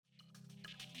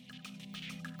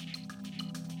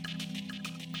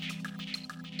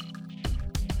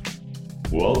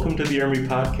Welcome to the ERMI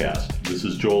Podcast. This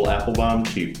is Joel Applebaum,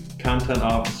 Chief Content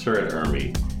Officer at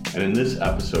ERMI. And in this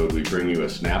episode, we bring you a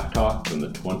snap talk from the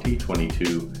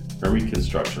 2022 ERMI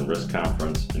Construction Risk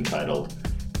Conference entitled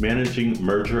Managing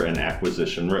Merger and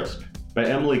Acquisition Risk by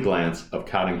Emily Glantz of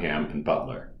Cottingham and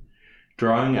Butler.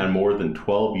 Drawing on more than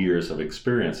 12 years of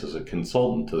experience as a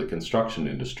consultant to the construction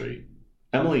industry,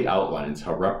 Emily outlines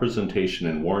how representation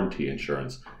and warranty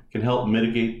insurance can help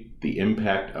mitigate the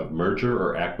impact of merger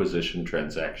or acquisition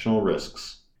transactional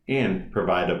risks and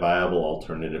provide a viable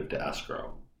alternative to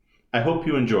escrow. I hope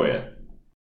you enjoy it.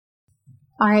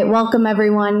 All right, welcome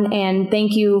everyone, and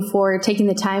thank you for taking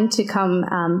the time to come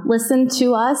listen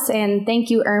to us, and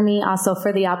thank you, ERMI, also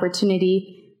for the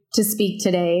opportunity to speak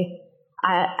today.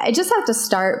 I just have to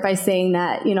start by saying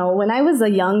that, when I was a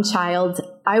young child,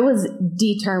 I was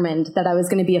determined that I was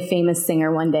going to be a famous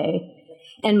singer one day.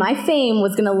 And my fame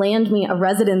was going to land me a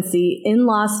residency in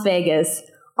Las Vegas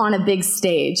on a big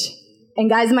stage.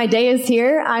 And guys, my day is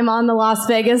here. I'm on the Las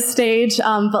Vegas stage.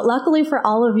 But luckily for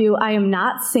all of you, I am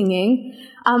not singing.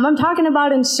 I'm talking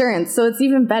about insurance, so it's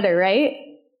even better, right?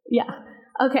 Yeah.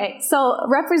 Okay, so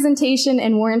representation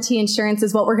and warranty insurance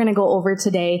is what we're going to go over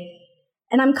today.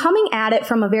 And I'm coming at it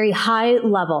from a very high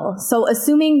level. So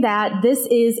assuming that this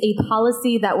is a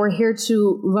policy that we're here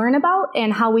to learn about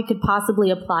and how we could possibly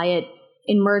apply it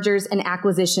in mergers and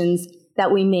acquisitions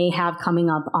that we may have coming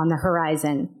up on the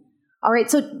horizon. All right,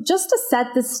 so just to set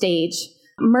the stage,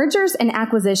 mergers and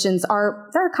acquisitions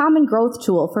they're a common growth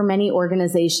tool for many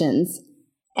organizations.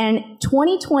 And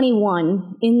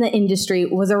 2021 in the industry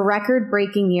was a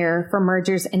record-breaking year for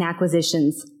mergers and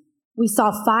acquisitions. We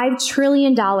saw $5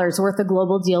 trillion worth of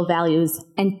global deal values,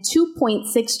 and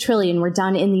 $2.6 trillion were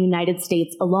done in the United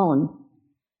States alone.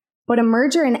 But a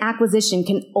merger and acquisition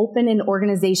can open an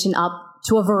organization up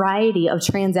to a variety of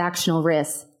transactional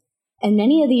risks. And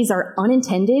many of these are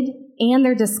unintended, and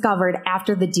they're discovered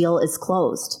after the deal is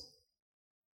closed.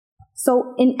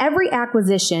 So in every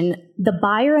acquisition, the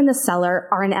buyer and the seller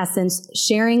are in essence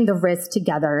sharing the risk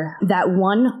together that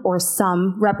one or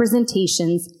some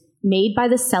representations made by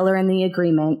the seller in the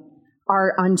agreement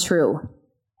are untrue.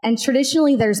 And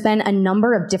traditionally, there's been a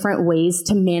number of different ways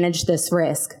to manage this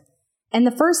risk. And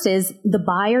the first is the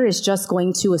buyer is just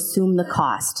going to assume the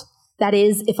cost. That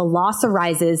is, if a loss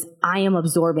arises, I am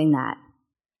absorbing that.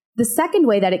 The second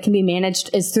way that it can be managed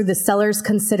is through the seller's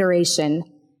consideration,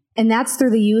 and that's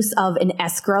through the use of an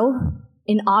escrow,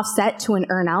 an offset to an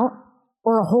earnout,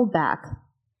 or a holdback.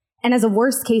 And as a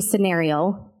worst case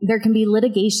scenario, there can be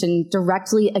litigation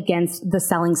directly against the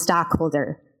selling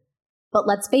stockholder. But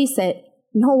let's face it,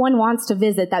 no one wants to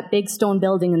visit that big stone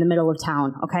building in the middle of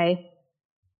town, okay?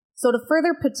 So to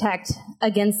further protect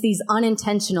against these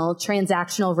unintentional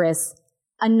transactional risks,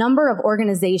 a number of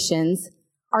organizations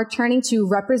are turning to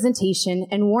representation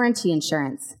and warranty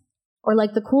insurance, or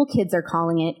like the cool kids are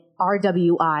calling it,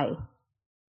 RWI.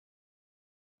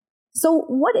 So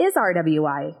what is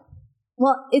RWI?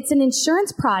 Well, it's an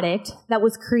insurance product that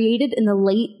was created in the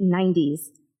late 90s.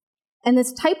 And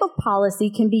this type of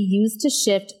policy can be used to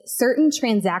shift certain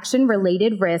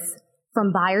transaction-related risks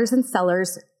from buyers and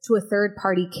sellers to a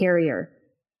third-party carrier.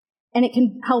 And it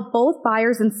can help both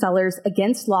buyers and sellers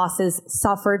against losses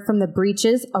suffered from the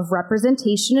breaches of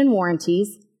representation and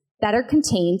warranties that are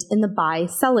contained in the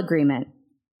buy-sell agreement.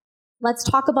 Let's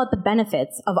talk about the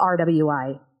benefits of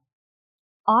RWI.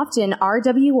 Often,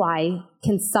 RWI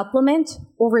can supplement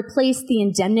or replace the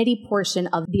indemnity portion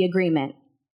of the agreement.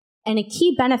 And a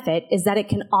key benefit is that it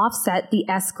can offset the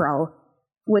escrow,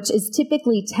 which is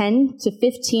typically 10 to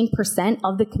 15%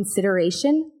 of the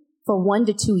consideration for 1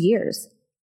 to 2 years.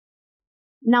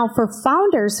 Now, for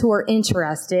founders who are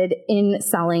interested in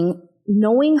selling,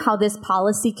 knowing how this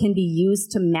policy can be used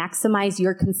to maximize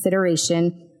your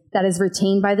consideration that is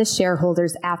retained by the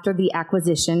shareholders after the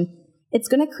acquisition, it's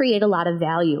going to create a lot of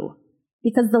value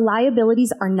because the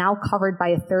liabilities are now covered by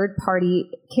a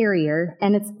third-party carrier,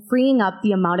 and it's freeing up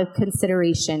the amount of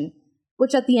consideration,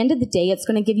 which at the end of the day, it's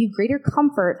going to give you greater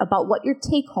comfort about what your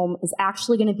take-home is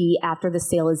actually going to be after the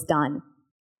sale is done.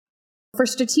 For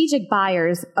strategic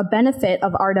buyers, a benefit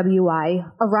of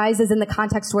RWI arises in the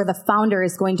context where the founder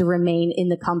is going to remain in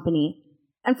the company.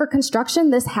 And for construction,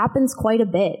 this happens quite a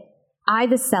bit. I,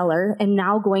 the seller, am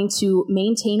now going to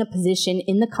maintain a position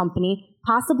in the company,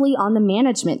 possibly on the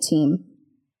management team.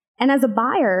 And as a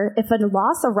buyer, if a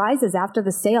loss arises after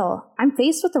the sale, I'm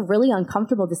faced with a really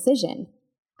uncomfortable decision.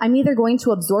 I'm either going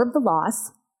to absorb the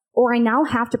loss, or I now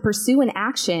have to pursue an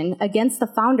action against the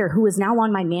founder who is now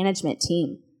on my management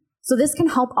team. So this can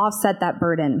help offset that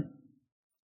burden.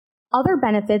 Other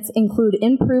benefits include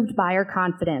improved buyer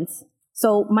confidence.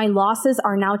 So my losses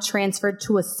are now transferred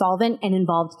to a solvent and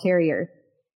involved carrier.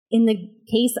 In the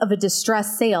case of a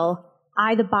distressed sale,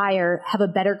 I, the buyer, have a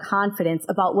better confidence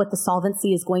about what the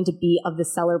solvency is going to be of the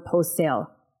seller post-sale.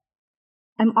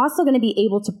 I'm also going to be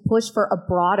able to push for a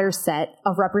broader set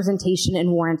of representation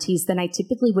and warranties than I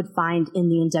typically would find in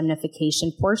the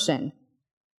indemnification portion.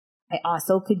 I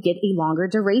also could get a longer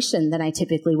duration than I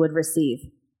typically would receive.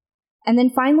 And then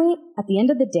finally, at the end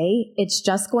of the day, it's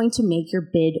just going to make your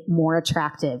bid more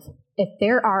attractive. If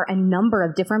there are a number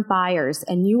of different buyers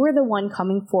and you are the one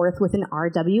coming forth with an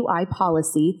RWI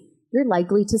policy, you're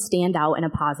likely to stand out in a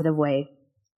positive way.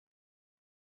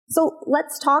 So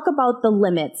let's talk about the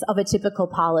limits of a typical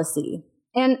policy.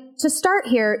 And to start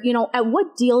here, at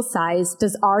what deal size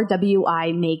does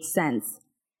RWI make sense?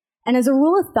 And as a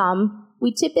rule of thumb,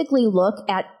 we typically look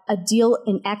at a deal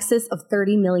in excess of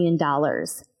 $30 million.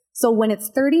 So when it's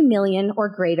 $30 million or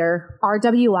greater,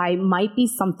 RWI might be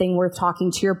something worth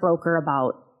talking to your broker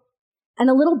about. And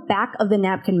a little back of the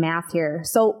napkin math here.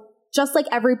 So just like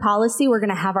every policy, we're going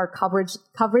to have our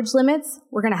coverage limits.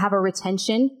 We're going to have our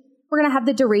retention. We're going to have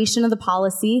the duration of the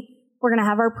policy. We're going to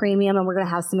have our premium, and we're going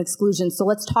to have some exclusions. So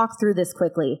let's talk through this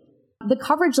quickly. The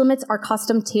coverage limits are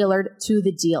custom tailored to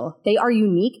the deal. They are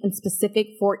unique and specific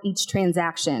for each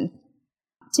transaction.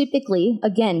 Typically,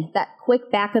 again, that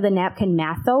quick back of the napkin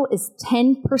math, though, is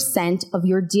 10% of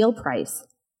your deal price.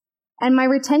 And my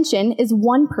retention is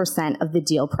 1% of the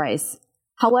deal price.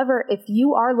 However, if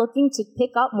you are looking to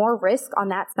pick up more risk on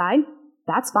that side,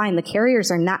 that's fine. The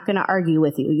carriers are not going to argue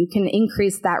with you. You can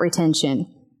increase that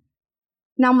retention.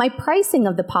 Now, my pricing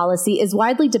of the policy is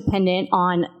widely dependent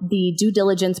on the due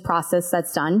diligence process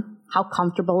that's done. How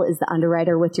comfortable is the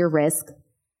underwriter with your risk,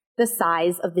 the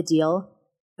size of the deal,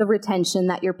 the retention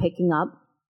that you're picking up,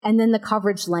 and then the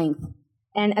coverage length.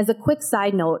 And as a quick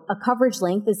side note, a coverage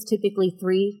length is typically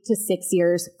 3 to 6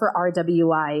 years for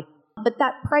RWI, but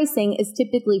that pricing is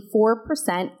typically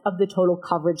 4% of the total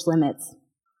coverage limits.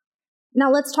 Now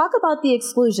let's talk about the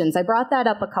exclusions. I brought that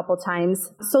up a couple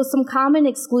times. So some common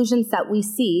exclusions that we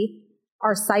see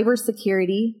are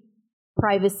cybersecurity,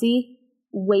 privacy,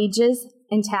 wages,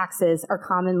 and taxes are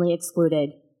commonly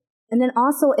excluded. And then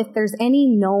also if there's any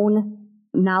known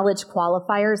knowledge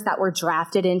qualifiers that were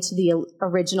drafted into the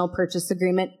original purchase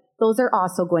agreement, those are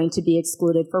also going to be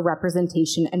excluded for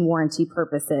representation and warranty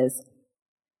purposes.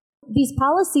 These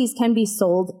policies can be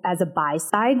sold as a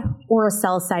buy-side or a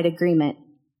sell-side agreement.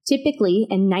 Typically,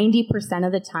 and 90%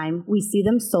 of the time, we see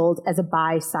them sold as a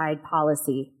buy-side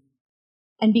policy.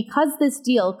 And because this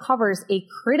deal covers a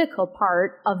critical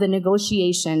part of the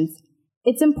negotiations,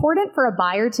 it's important for a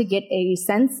buyer to get a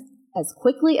sense as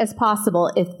quickly as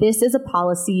possible if this is a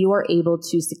policy you are able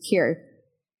to secure.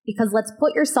 Because let's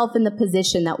put yourself in the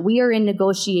position that we are in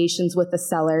negotiations with the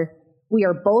seller. We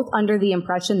are both under the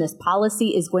impression this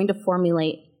policy is going to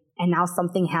formulate, and now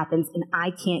something happens and I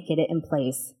can't get it in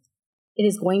place. It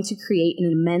is going to create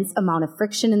an immense amount of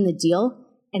friction in the deal,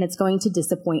 and it's going to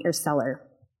disappoint your seller.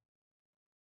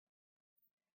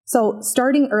 So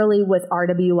starting early with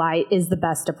RWI is the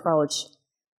best approach.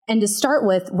 And to start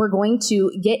with, we're going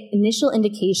to get initial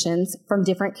indications from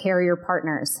different carrier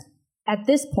partners. At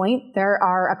this point, there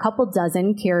are a couple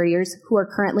dozen carriers who are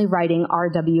currently writing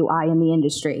RWI in the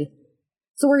industry.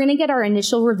 So we're going to get our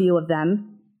initial review of them.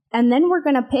 And then we're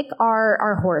going to pick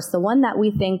our horse, the one that we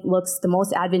think looks the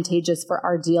most advantageous for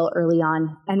our deal early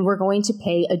on, and we're going to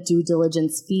pay a due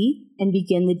diligence fee and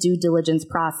begin the due diligence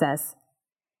process.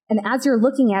 And as you're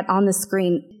looking at on the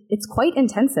screen, it's quite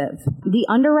intensive. The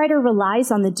underwriter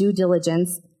relies on the due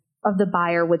diligence of the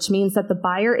buyer, which means that the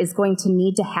buyer is going to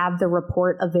need to have the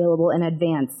report available in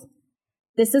advance.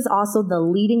 This is also the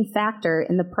leading factor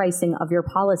in the pricing of your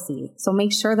policy, so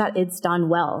make sure that it's done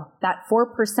well. That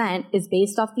 4% is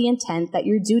based off the intent that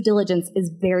your due diligence is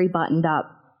very buttoned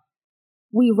up.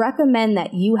 We recommend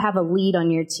that you have a lead on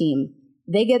your team.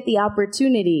 They get the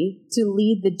opportunity to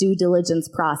lead the due diligence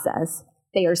process.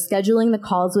 They are scheduling the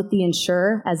calls with the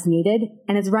insurer as needed,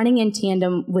 and it's running in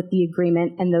tandem with the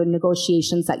agreement and the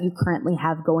negotiations that you currently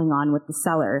have going on with the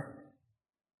seller.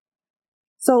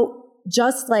 So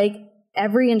just like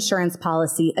every insurance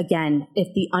policy, again, if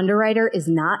the underwriter is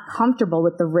not comfortable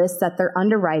with the risks that they're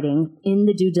underwriting in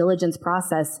the due diligence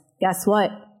process, guess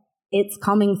what? It's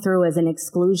coming through as an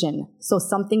exclusion. So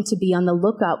something to be on the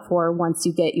lookout for once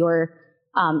you get your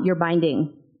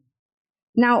binding.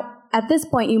 Now, at this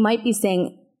point, you might be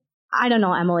saying, I don't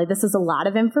know, Emily, this is a lot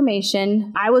of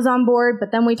information. I was on board,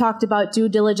 but then we talked about due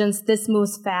diligence. This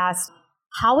moves fast.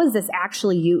 How is this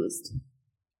actually used?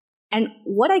 And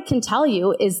what I can tell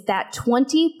you is that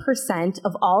 20%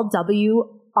 of all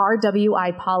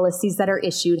RWI policies that are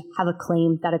issued have a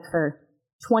claim that occur.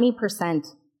 20%.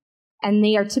 and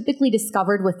they are typically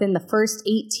discovered within the first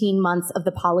 18 months of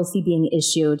the policy being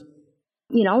issued.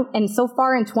 And so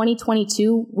far in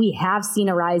 2022, we have seen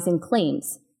a rise in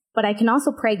claims. But I can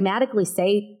also pragmatically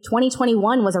say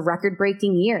 2021 was a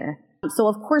record-breaking year. So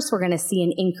of course we're going to see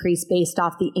an increase based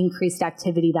off the increased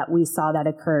activity that we saw that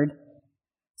occurred.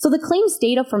 So the claims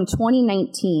data from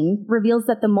 2019 reveals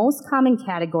that the most common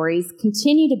categories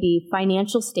continue to be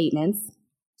financial statements,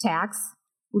 tax,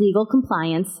 legal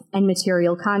compliance, and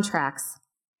material contracts.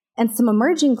 And some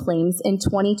emerging claims in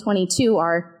 2022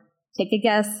 are, take a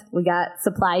guess, we got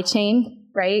supply chain,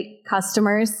 right?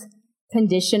 Customers,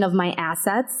 condition of my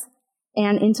assets,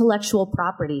 and intellectual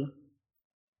property.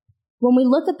 When we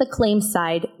look at the claims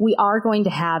side, we are going to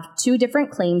have two different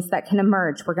claims that can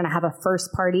emerge. We're going to have a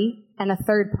first party and a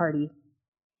third party.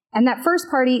 And that first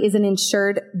party is an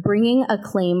insured bringing a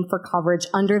claim for coverage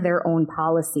under their own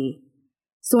policy.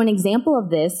 So an example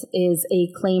of this is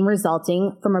a claim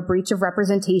resulting from a breach of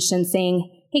representation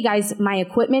saying, hey guys, my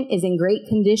equipment is in great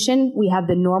condition. We have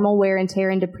the normal wear and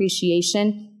tear and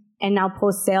depreciation. And now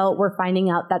post-sale, we're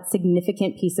finding out that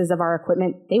significant pieces of our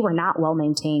equipment, they were not well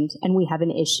maintained, and we have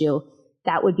an issue.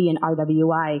 That would be an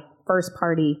RWI, first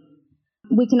party.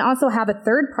 We can also have a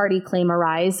third-party claim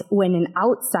arise when an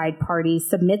outside party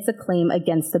submits a claim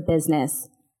against the business.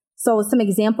 So some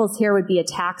examples here would be a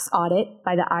tax audit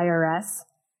by the IRS,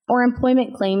 or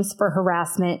employment claims for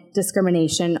harassment,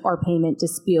 discrimination, or payment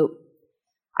dispute.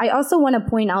 I also want to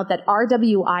point out that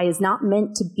RWI is not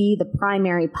meant to be the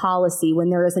primary policy when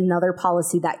there is another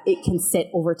policy that it can sit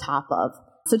over top of.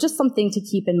 So just something to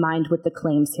keep in mind with the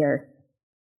claims here.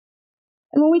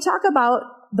 And when we talk about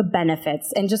the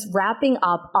benefits and just wrapping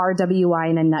up RWI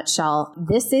in a nutshell,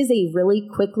 this is a really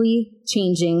quickly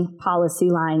changing policy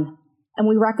line. And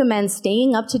we recommend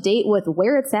staying up to date with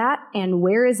where it's at and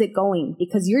where is it going,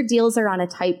 because your deals are on a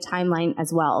tight timeline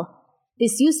as well.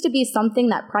 This used to be something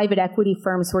that private equity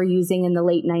firms were using in the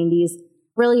late 90s.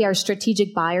 Really, our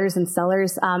strategic buyers and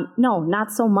sellers, no,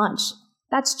 not so much.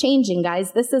 That's changing,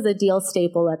 guys. This is a deal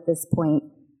staple at this point.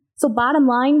 So bottom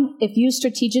line, if used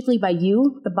strategically by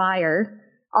you, the buyer,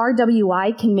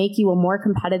 RWI can make you a more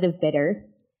competitive bidder.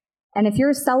 And if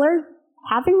you're a seller,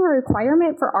 having a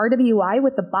requirement for RWI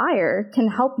with the buyer can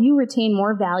help you retain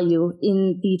more value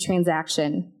in the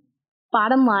transaction.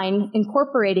 Bottom line,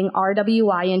 incorporating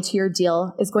RWI into your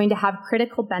deal is going to have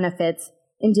critical benefits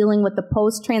in dealing with the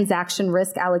post-transaction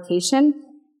risk allocation,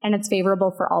 and it's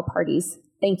favorable for all parties.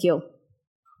 Thank you.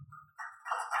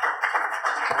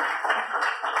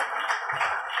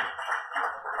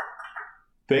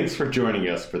 Thanks for joining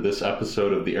us for this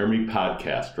episode of the ERMI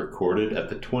podcast recorded at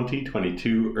the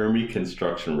 2022 ERMI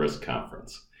Construction Risk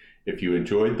Conference. If you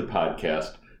enjoyed the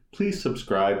podcast, please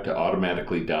subscribe to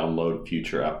automatically download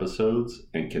future episodes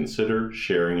and consider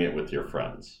sharing it with your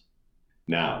friends.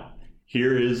 Now,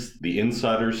 here is the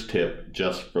insider's tip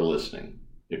just for listening.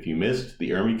 If you missed the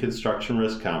ERMI Construction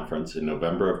Risk Conference in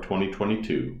November of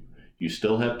 2022, you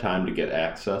still have time to get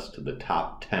access to the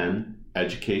top 10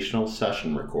 educational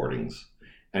session recordings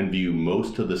and view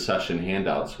most of the session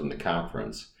handouts from the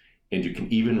conference, and you can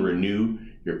even renew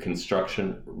your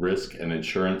construction risk and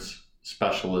insurance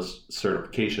specialist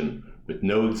certification with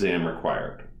no exam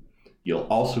required. You'll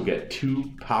also get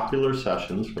 2 popular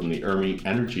sessions from the ERMI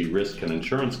Energy Risk and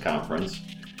Insurance Conference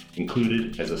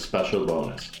included as a special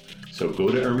bonus. So go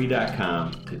to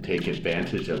ERMI.com to take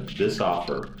advantage of this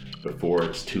offer before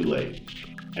it's too late.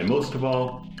 And most of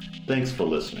all, thanks for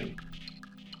listening.